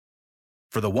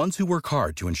For the ones who work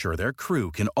hard to ensure their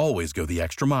crew can always go the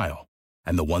extra mile,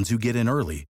 and the ones who get in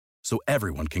early so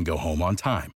everyone can go home on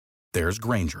time, there's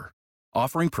Grainger,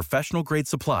 offering professional-grade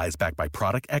supplies backed by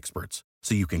product experts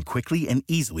so you can quickly and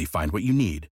easily find what you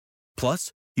need.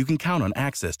 Plus, you can count on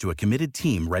access to a committed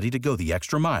team ready to go the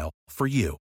extra mile for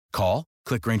you. Call,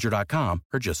 click Grainger.com,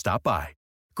 or just stop by.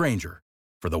 Grainger,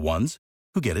 for the ones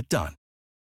who get it done.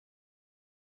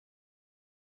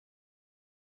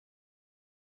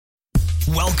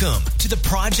 Welcome to the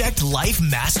Project Life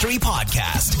Mastery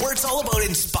Podcast, where it's all about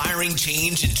inspiring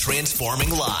change and transforming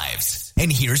lives. And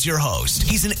here's your host.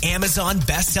 He's an Amazon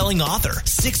best-selling author,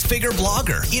 six-figure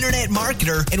blogger, internet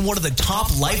marketer, and one of the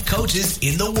top life coaches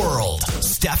in the world,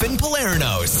 Stefan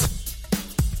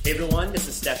Palernos. Hey everyone, this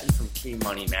is Stefan from Key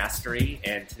Money Mastery,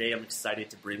 and today I'm excited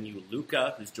to bring you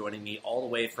Luca, who's joining me all the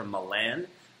way from Milan.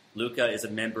 Luca is a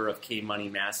member of Key Money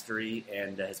Mastery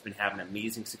and has been having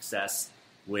amazing success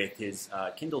with his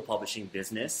Kindle publishing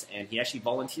business, and he actually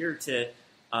volunteered to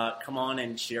come on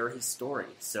and share his story.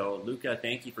 So, Luca,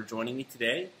 thank you for joining me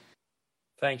today.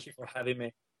 Thank you for having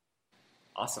me.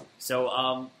 Awesome. So,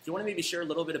 do you want to maybe share a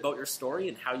little bit about your story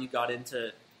and how you got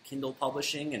into Kindle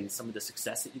publishing and some of the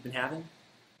success that you've been having?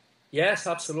 Yes,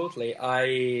 absolutely.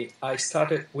 I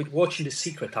started with watching The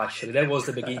Secret, actually. That was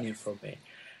the beginning for me.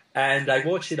 And I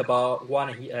watched it about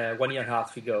one year and a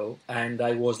half ago, and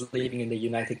I was living in the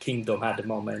United Kingdom at the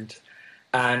moment,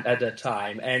 and at that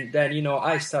time. And then,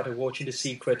 I started watching The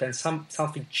Secret, and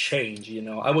something changed,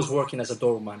 I was working as a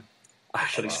doorman,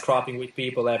 actually, scrapping with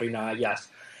people every night, yes.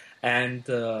 And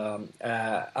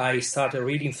I started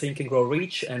reading Think and Grow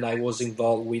Rich, and I was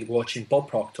involved with watching Bob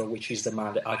Proctor, which is the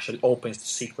man that actually opens The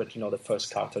Secret, the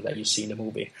first character that you see in the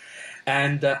movie.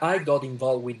 And I got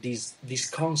involved with this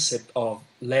concept of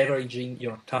leveraging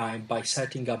your time by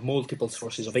setting up multiple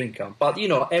sources of income. But,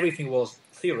 everything was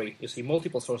theory. You see,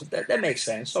 multiple sources. That makes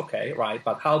sense. Okay, right.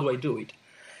 But how do I do it?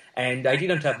 And I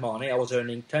didn't have money. I was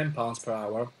earning £10 per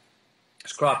hour,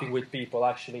 scrapping with people,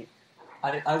 actually.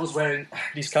 I was wearing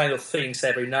these kind of things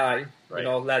every night, right.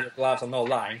 Leather gloves, I'm not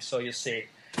lying. So, you see,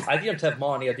 I didn't have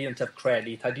money. I didn't have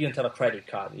credit. I didn't have a credit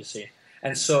card, you see.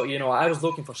 And so, I was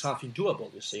looking for something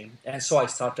doable, you see. And so I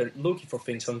started looking for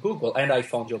things on Google, and I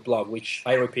found your blog, which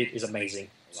I repeat is amazing.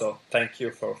 So thank you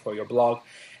for your blog.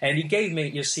 And it gave me,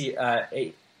 you see,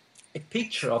 a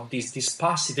picture of this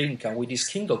passive income with this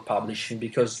Kindle publishing,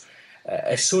 because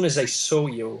as soon as I saw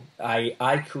you,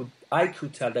 I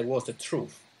could tell that was the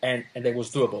truth and that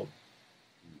was doable.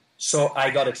 So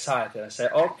I got excited. I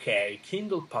said, okay,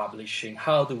 Kindle publishing,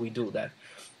 how do we do that?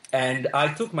 And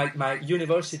I took my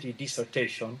university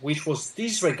dissertation, which was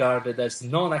disregarded as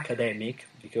non-academic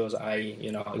because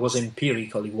it was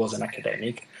empirical, it wasn't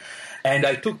academic. And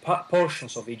I took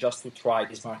portions of it just to try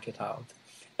this market out.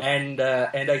 And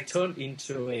I turned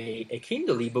into a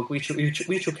Kindle ebook, which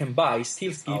you can buy. It still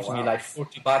gives me like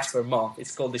 $40 per month.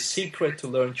 It's called The Secret to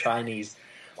Learn Chinese.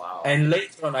 Wow. And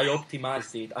later on, I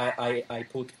optimized it. I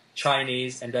put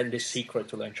Chinese and then The Secret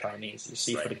to Learn Chinese, you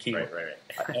see, for the keyword,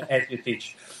 right. as you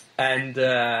teach.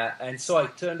 And so I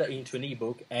turned it into an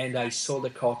ebook, and I sold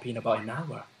a copy in about an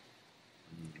hour.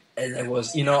 And it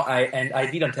was, I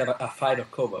didn't have a fighter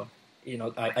cover.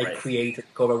 I created a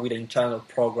cover with an internal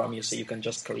program. You see, you can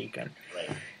just click and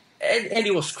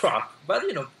it was crap. But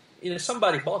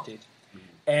somebody bought it,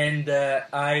 and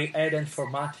I hadn't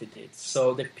formatted it,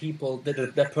 so the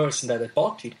person that had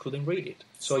bought it couldn't read it.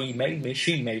 So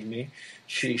she mailed me.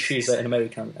 She's an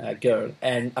American girl,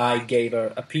 and I gave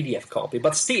her a PDF copy.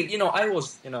 But still, I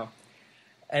was,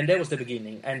 and that was the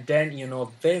beginning. And then,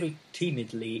 very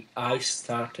timidly, I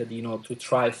started, to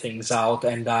try things out,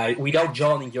 and without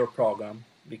joining your program,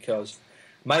 because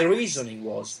my reasoning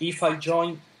was, if I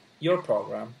join your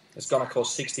program, it's going to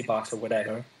cost $60 or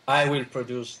whatever, I will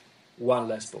produce one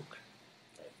less book.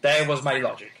 That was my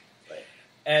logic. Right.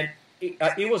 And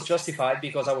it was justified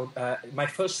because my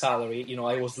first salary,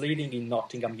 I was living in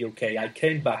Nottingham, UK. I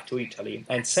came back to Italy,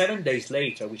 and 7 days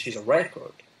later, which is a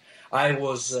record, I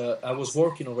was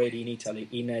working already in Italy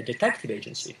in a detective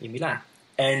agency in Milan.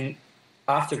 And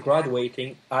after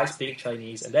graduating, I speak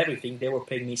Chinese and everything. They were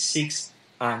paying me €600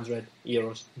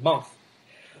 a month.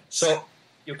 So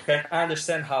you can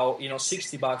understand how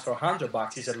 $60 or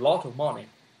 $100 is a lot of money,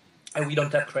 and we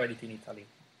don't have credit in Italy.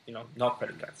 Not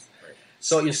credit cards. Right.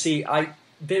 So you see, I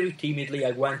very timidly I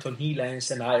went on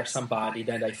Elance and hired somebody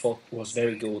that I thought was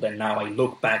very good, and now I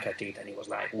look back at it and it was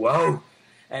like, whoa!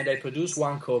 And I produced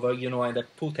one cover, and I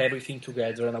put everything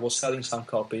together, and I was selling some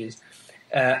copies.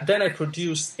 Then I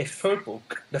produced a third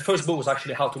book. The first book was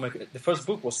actually the first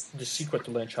book was The Secret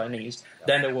to Learn Chinese.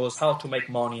 Then there was How to Make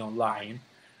Money Online.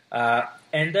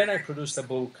 And then I produced a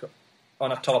book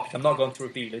on a topic. I'm not going to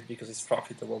reveal it because it's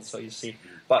profitable, so you see.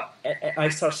 But I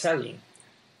start selling.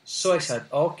 So I said,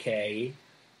 okay,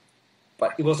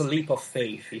 but it was a leap of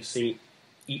faith, you see.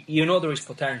 You know there is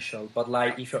potential, but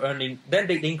like if you're earning... Then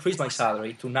they increased my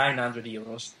salary to 900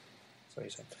 euros. So you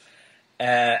said...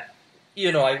 I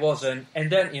wasn't...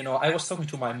 And then, I was talking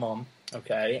to my mom,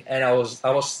 okay, and I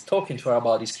was talking to her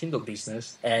about this Kindle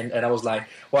business, and I was like,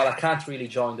 well, I can't really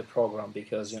join the program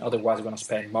because otherwise I'm going to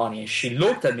spend money. And she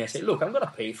looked at me and said, look, I'm going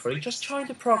to pay for it. Just join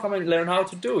the program and learn how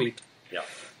to do it. Yeah.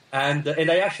 And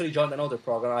I actually joined another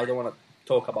program. I don't want to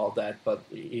talk about that, but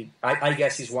I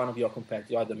guess it's one of your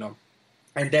competitors. I don't know.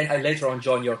 And then I later on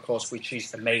joined your course, which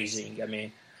is amazing. I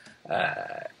mean,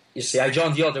 you see, I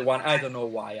joined the other one. I don't know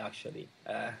why, actually.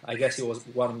 I guess it was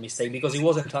one mistake because it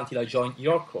wasn't until I joined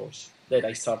your course that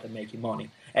I started making money.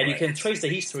 And you can trace the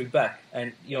history back,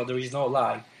 and there is no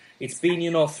lie. It's been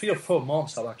 3 or 4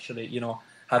 months. I've actually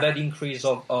have had increase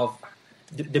of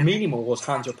the minimum was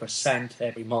 100%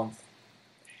 every month.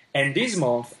 And this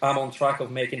month, I'm on track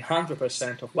of making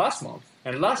 100% of last month.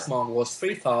 And last month was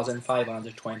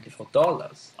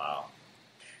 $3,524. Wow.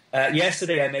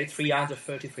 Yesterday, I made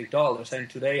 $333, and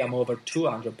today I'm over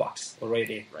 $200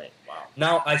 already. Right, wow.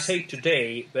 Now, I say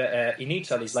today, but in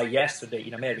Italy, it's like yesterday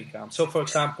in America. So, for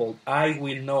example, I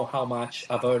will know how much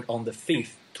I've earned on the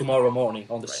 5th, tomorrow morning,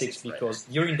 on the 6th, because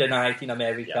during the night in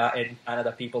America and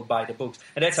Canada, people buy the books.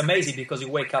 And that's amazing because you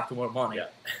wake up tomorrow morning.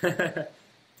 Yeah.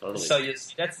 Totally. So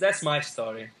that's my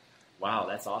story. Wow,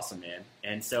 that's awesome, man.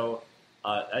 And so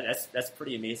that's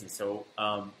pretty amazing. So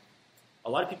a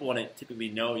lot of people want to typically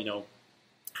know,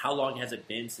 how long has it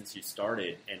been since you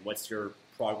started, and what's your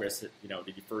progress? Did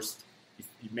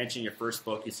you mentioned your first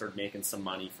book, you started making some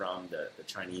money from the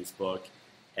Chinese book,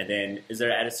 and then is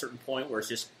there at a certain point where it's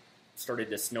just started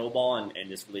to snowball and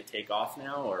just really take off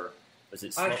now, or was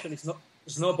it actually it's not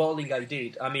snowballing? I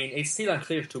did. I mean, it's still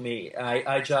unclear to me.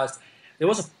 There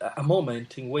was a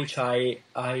moment in which I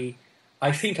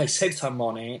think I saved some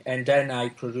money, and then I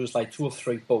produced like 2 or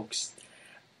 3 books,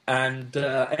 and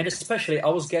especially I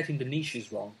was getting the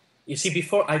niches wrong. You see,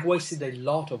 before I wasted a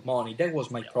lot of money. That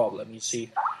was my problem. You see,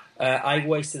 I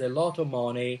wasted a lot of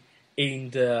money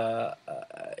in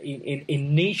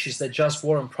niches that just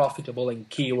weren't profitable in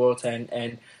keywords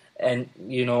and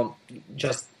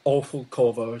just awful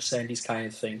covers and these kind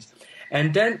of things.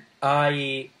 And then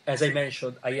as I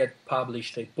mentioned, I had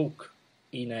published a book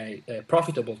in a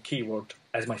profitable keyword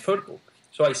as my third book.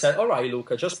 So I said, all right,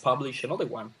 Luca, just publish another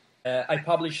one. I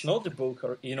published another book,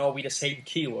 with the same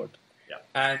keyword. Yeah.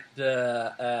 And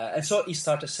so it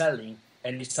started selling,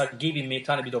 and it started giving me a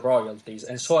tiny bit of royalties.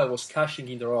 And so I was cashing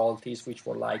in the royalties, which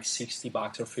were like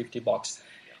 $60 or $50.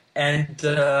 And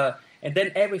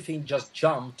then everything just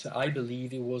jumped. I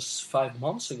believe it was 5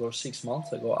 months ago or 6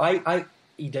 months ago. I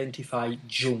identify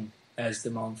June as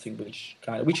the month in which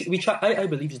I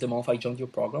believe is the month I joined your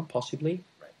program, possibly.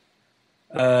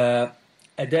 Right.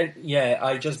 And then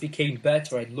I just became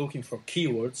better at looking for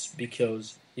keywords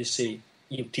because you see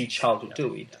you teach how to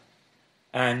do it,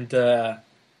 and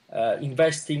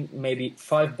investing maybe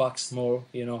 $5 more,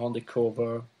 on the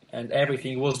cover and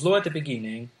everything. It was low at the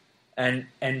beginning, and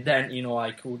then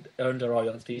I could earn the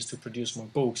royalties to produce more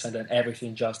books, and then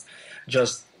everything just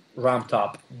ramped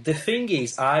up. The thing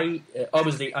is,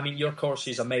 obviously, your course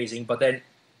is amazing, but then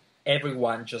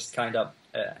everyone just kind of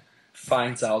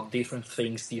finds out different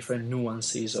things, different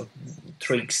nuances of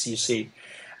tricks, you see.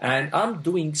 And I'm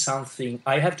doing something,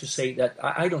 I have to say, that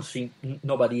I don't think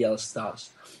nobody else does.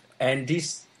 And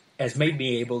this has made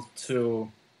me able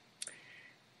to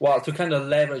kind of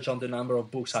leverage on the number of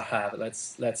books I have,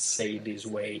 let's say this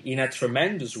way, in a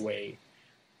tremendous way.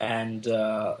 And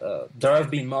there have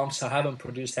been months I haven't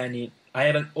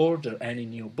ordered any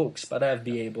new books, but I've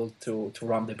been able to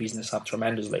ramp the business up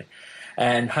tremendously.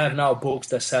 And have now books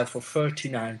that sell for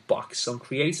 $39 on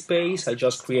CreateSpace. I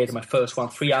just created my first one,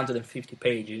 350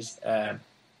 pages. I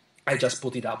just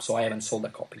put it up, so I haven't sold a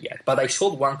copy yet. But I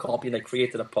sold one copy, and I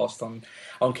created a post on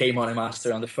K Money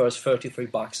Master on the first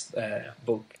 $33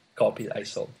 book copy that I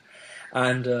sold.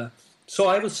 And so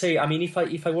I would say,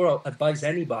 if I were to advise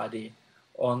anybody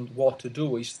on what to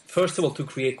do, is first of all to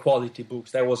create quality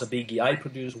books. That was a biggie. I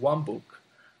produced one book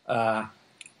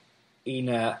in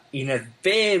a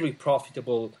very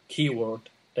profitable keyword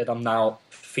that I'm now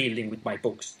filling with my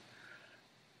books,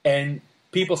 and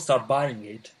people start buying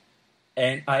it.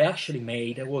 And I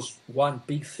actually there was one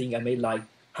big thing. I made like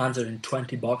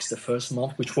 $120 the first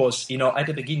month, which was, at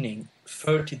the beginning,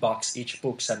 $30 each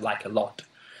book sounded like a lot.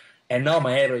 And now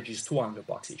my average is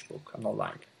 $200 each book. I'm not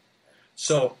lying.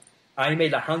 So I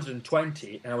made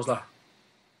 120, and I was like,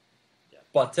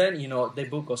 but then, the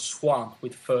book was swamped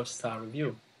with first-star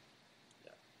review.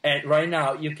 And right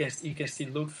now you can still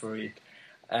look for it.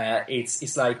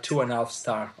 It's like 2.5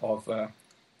 star of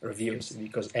reviews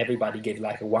because everybody gave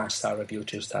like a 1 star review,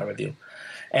 2 star review.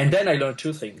 And then I learned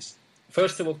two things.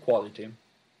 First of all, quality.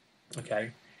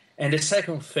 Okay. And the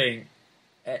second thing,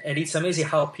 and it's amazing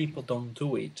how people don't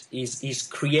do it, is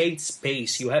create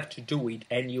space. You have to do it,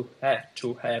 and you have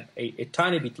to have a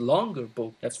tiny bit longer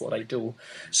book. That's what I do.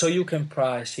 So you can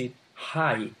price it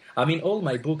high. I mean, all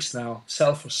my books now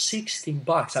sell for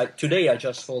 $16. Today I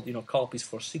just sold, copies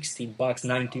for $16,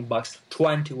 $19,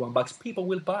 $21. People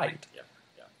will buy it. Yeah,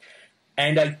 yeah.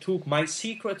 And I took My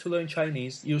Secret to Learn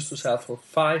Chinese, used to sell for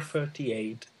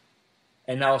 $5.38,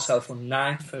 and now sell for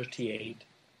 $9.38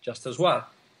 just as well.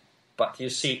 But you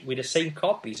see, with the same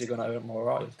copies, you're going to earn more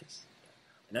royalties.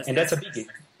 And that's a biggie.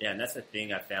 Yeah, and that's the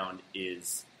thing I found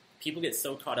is people get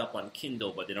so caught up on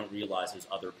Kindle, but they don't realize there's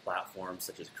other platforms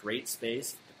such as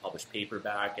CreateSpace to publish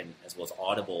paperback, and as well as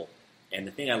Audible. And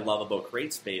the thing I love about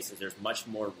CreateSpace is there's much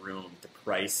more room to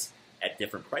price at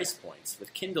different price points.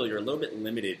 With Kindle, you're a little bit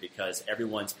limited because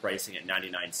everyone's pricing at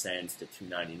 99 cents to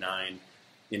 $2.99,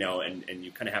 and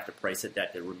you kind of have to price it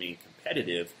that to remain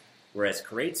competitive. Whereas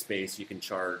CreateSpace, you can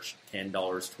charge $10,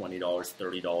 $20,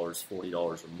 $30, $40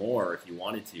 or more if you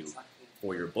wanted to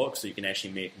for your book. So you can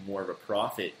actually make more of a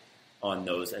profit on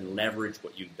those and leverage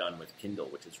what you've done with Kindle,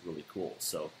 which is really cool.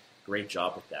 So great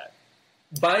job with that.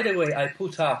 By the way, I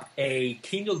put up a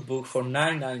Kindle book for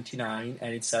 $9.99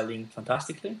 and it's selling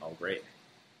fantastically. Oh, great.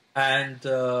 And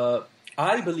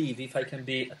I believe if I can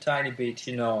be a tiny bit,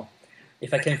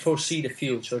 if I can foresee the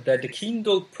future, that the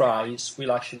Kindle price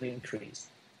will actually increase.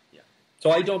 So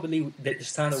I don't believe that the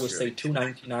standard will stay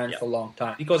 $2.99 for a long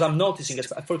time because I'm noticing,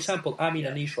 for example, I'm in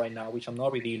a niche right now, which I'm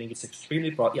not revealing. It's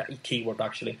extremely keyword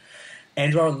actually.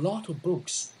 And there are a lot of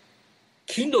books,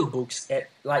 Kindle books at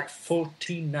like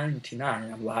 $14.99.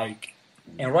 I'm like,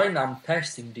 and right now I'm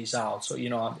testing this out. So,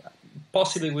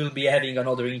 possibly we'll be having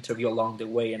another interview along the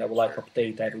way and I will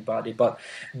update everybody. But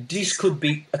this could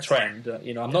be a trend.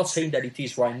 I'm not saying that it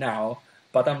is right now,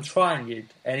 but I'm trying it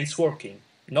and it's working.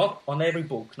 Not on every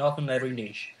book, not on every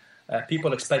niche.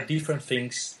 People expect different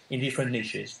things in different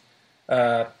niches.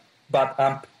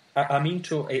 But I'm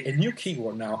into a new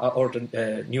keyword now. I ordered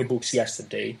new books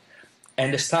yesterday,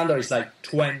 and the standard is like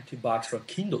 $20 for a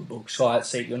Kindle book. So I'd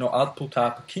say, I'll put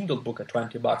up a Kindle book at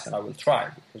 $20 and I will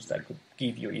try because that could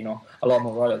give you, a lot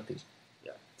more royalties.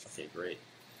 Yeah. Okay, great.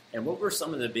 And what were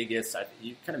some of the biggest?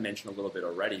 You kind of mentioned a little bit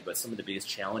already, but some of the biggest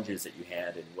challenges that you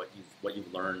had and what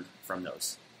you've learned from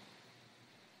those.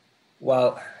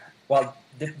 Well,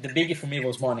 the biggie for me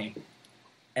was money,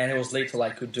 and it was little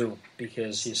I could do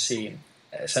because you see,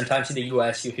 sometimes in the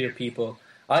U.S. you hear people,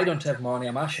 I don't have money,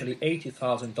 I'm actually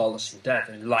 $80,000 in debt,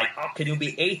 and like, how can you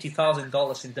be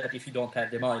 $80,000 in debt if you don't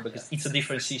have the money? Because it's a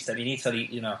different system in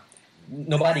Italy.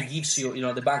 Nobody gives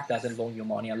you, the bank doesn't loan you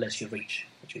money unless you're rich,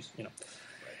 which is,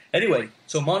 Anyway,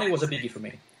 so money was a biggie for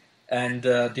me, and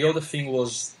the other thing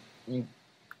was,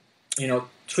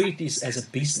 treat this as a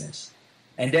business.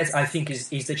 And that, I think, is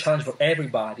the challenge for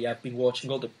everybody. I've been watching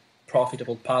all the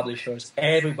profitable publishers.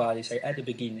 Everybody say at the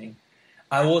beginning,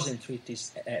 I wasn't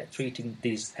treating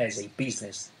this as a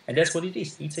business. And that's what it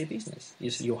is. It's a business.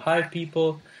 You hire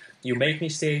people, you make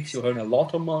mistakes, you earn a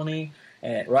lot of money.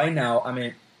 Right now,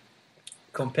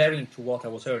 comparing to what I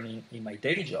was earning in my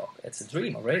day job, it's a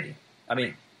dream already.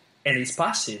 And it's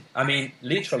passive.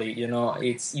 Literally,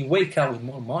 it's you wake up with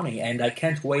more money, and I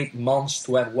can't wait months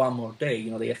to have one more day.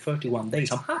 They have 31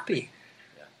 days. I'm happy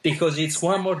because it's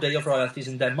one more day of royalties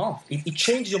in that month. It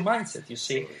changes your mindset, you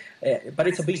see. But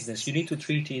it's a business. You need to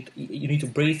treat it. You need to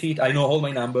breathe it. I know all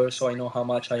my numbers, so I know how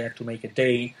much I have to make a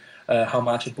day, how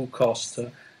much a book costs.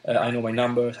 I know my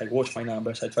numbers, I watch my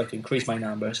numbers, I try to increase my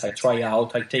numbers, I try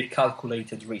out, I take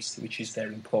calculated risk, which is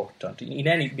very important. In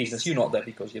any business, you know that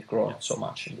because you've grown so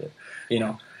much,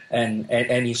 and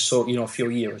in so, few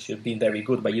years you've been very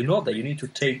good, but you know that you need to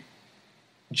take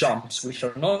jumps which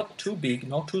are not too big,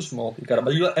 not too small,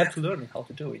 but you have to learn how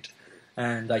to do it.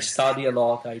 And I study a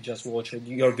lot. I just watch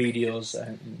your videos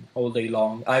all day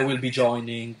long. I will be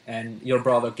joining, and your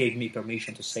brother gave me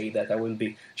permission to say that I will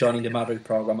be joining the Maverick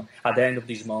program at the end of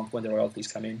this month when the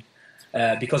royalties come in.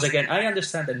 Because again, I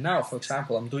understand that now, for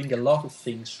example, I'm doing a lot of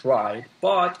things right,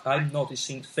 but I'm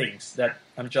noticing things that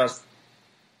I'm just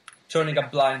turning a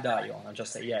blind eye on. I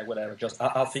just say, yeah, whatever,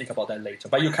 I'll think about that later.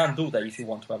 But you can't do that if you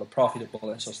want to have a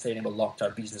profitable and sustainable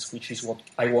long-term business, which is what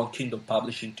I want Kindle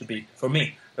publishing to be for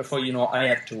me. Therefore, I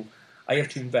have to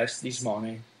invest this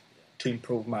money to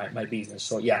improve my business.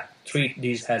 So yeah, treat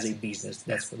this as a business.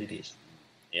 That's what it is.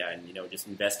 Yeah, and just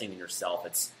investing in yourself.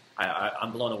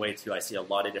 I'm blown away too. I see a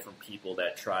lot of different people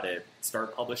that try to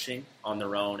start publishing on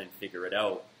their own and figure it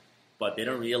out. but they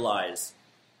don't realize,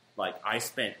 like, I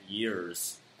spent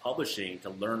years publishing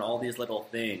to learn all these little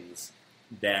things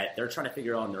that they're trying to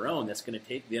figure out on their own. That's going to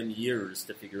take them years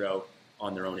to figure out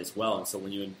on their own as well. And so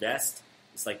when you invest,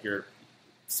 it's like you're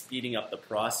speeding up the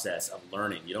process of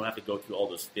learning. You don't have to go through all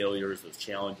those failures, those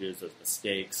challenges, those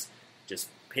mistakes. Just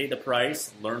pay the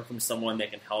price, learn from someone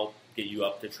that can help get you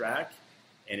up to track,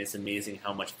 and it's amazing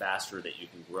how much faster that you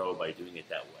can grow by doing it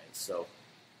that way. So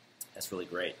that's really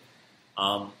great.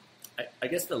 I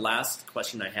guess the last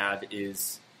question I have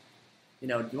is, do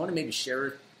you want to maybe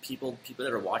share people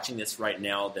that are watching this right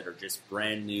now that are just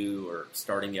brand new or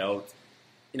starting out,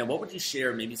 what would you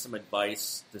share, maybe some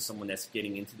advice to someone that's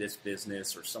getting into this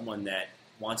business or someone that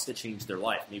wants to change their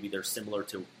life? Maybe they're similar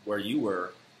to where you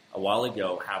were a while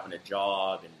ago, having a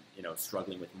job and,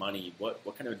 struggling with money.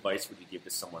 What kind of advice would you give to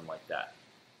someone like that?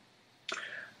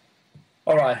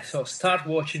 All right, so start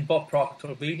watching Bob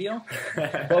Proctor video.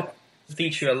 Bob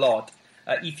teach you a lot.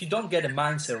 If you don't get a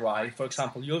mindset right, for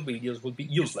example, your videos will be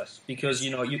useless because,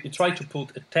 you try to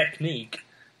put a technique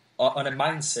on a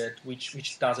mindset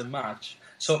which doesn't match.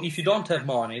 So if you don't have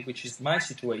money, which is my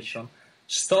situation,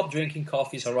 stop drinking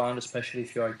coffees around, especially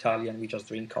if you're Italian. We just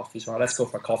drink coffees. Well, let's go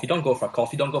for coffee. Don't go for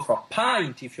coffee. Don't go for a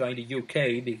pint if you're in the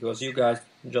UK because you guys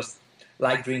just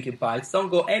like drinking pints. Don't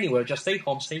go anywhere. Just stay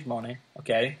home, save money,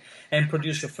 okay, and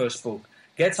produce your first book.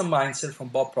 Get some mindset from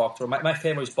Bob Proctor. My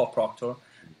favorite is Bob Proctor.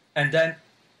 And then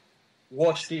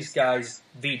watch these guys'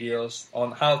 videos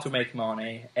on how to make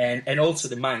money and also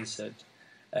the mindset.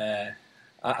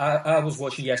 I was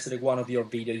watching yesterday one of your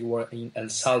videos. You were in El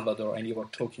Salvador and you were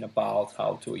talking about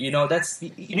how to, you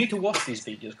need to watch these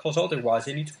videos because otherwise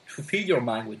you need to fill your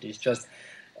mind with this. Just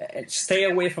stay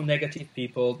away from negative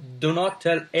people. Do not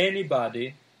tell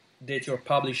anybody that you're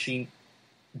publishing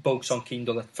books on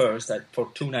Kindle at first for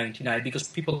 $2.99 because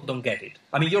people don't get it.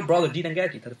 I mean, your brother didn't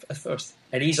get it at first,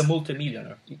 and he's a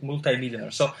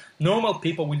multi-millionaire. So normal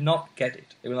people will not get it.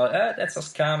 They will like, that's a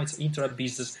scam. It's internet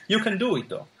business. You can do it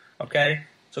though. Okay,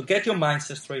 so get your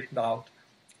mindset straightened out.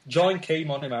 Join K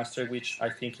Money Mastery, which I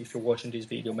think if you're watching this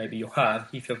video, maybe you have.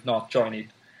 If you have not, join it.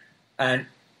 And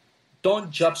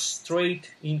don't jump straight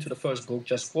into the first book.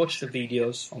 Just watch the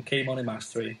videos on K Money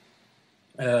Mastery.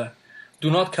 Do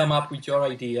not come up with your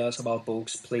ideas about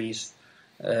books, please.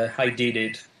 I did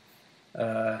it.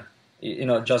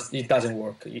 It doesn't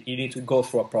work. You need to go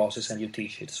through a process and you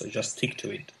teach it. So just stick to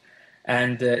it.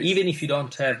 And even if you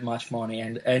don't have much money,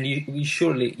 and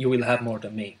surely you will have more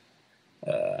than me.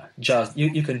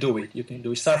 You can do it. You can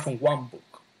do it. Start from one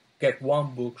book. Get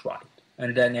one book right.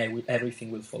 And then everything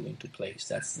will fall into place.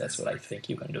 That's what I think.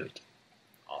 You can do it.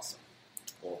 Awesome.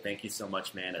 Well, thank you so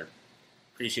much, man. I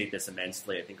appreciate this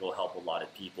immensely. I think it will help a lot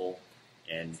of people.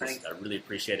 And I really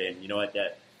appreciate it. And you know what?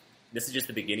 This is just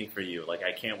the beginning for you. Like,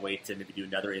 I can't wait to maybe do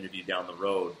another interview down the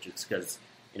road just because,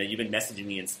 you've been messaging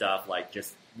me and stuff. Like,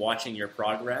 just watching your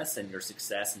progress and your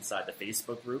success inside the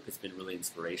Facebook group has been really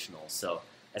inspirational. So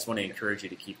I just want to encourage you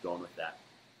to keep going with that.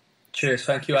 Cheers.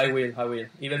 Thank you. I will.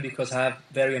 Even because I have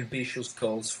very ambitious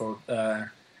goals for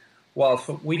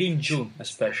within June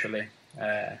especially.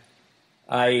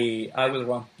 I will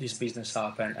run this business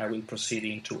up and I will proceed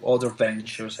into other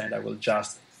ventures and I will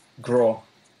just grow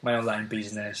my online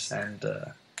business. And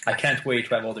I can't wait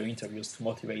to have other interviews to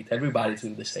motivate everybody to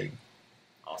do the same.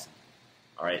 Awesome.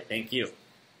 All right. Thank you.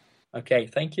 Okay.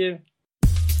 Thank you.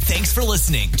 Thanks for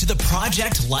listening to the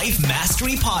Project Life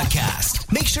Mastery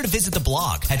Podcast. Make sure to visit the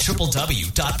blog at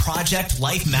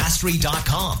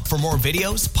www.projectlifemastery.com for more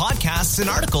videos, podcasts, and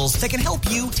articles that can help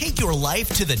you take your life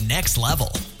to the next level.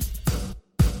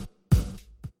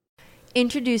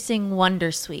 Introducing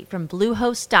Wondersuite from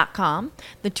Bluehost.com,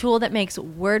 the tool that makes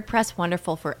WordPress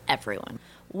wonderful for everyone.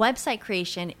 Website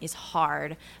creation is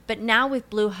hard, but now with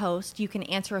Bluehost, you can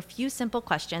answer a few simple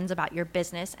questions about your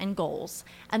business and goals,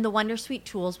 and the Wondersuite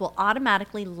tools will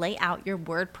automatically lay out your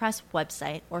WordPress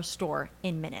website or store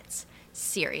in minutes.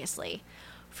 Seriously.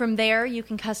 From there, you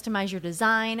can customize your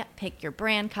design, pick your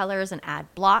brand colors, and add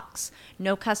blocks.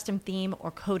 No custom theme or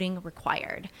coding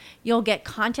required. You'll get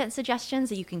content suggestions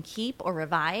that you can keep or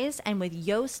revise, and with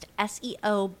Yoast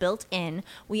SEO built in,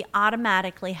 we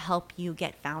automatically help you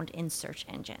get found in search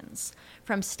engines.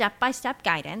 From step-by-step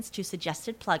guidance to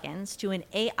suggested plugins to an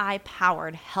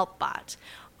AI-powered help bot,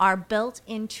 our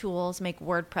built-in tools make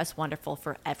WordPress wonderful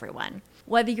for everyone.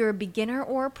 Whether you're a beginner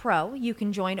or a pro, you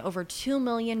can join over 2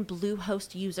 million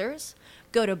Bluehost users.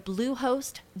 Go to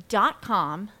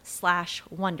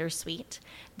bluehost.com/wondersuite.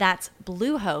 That's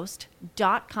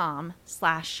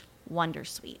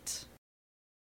bluehost.com/wondersuite.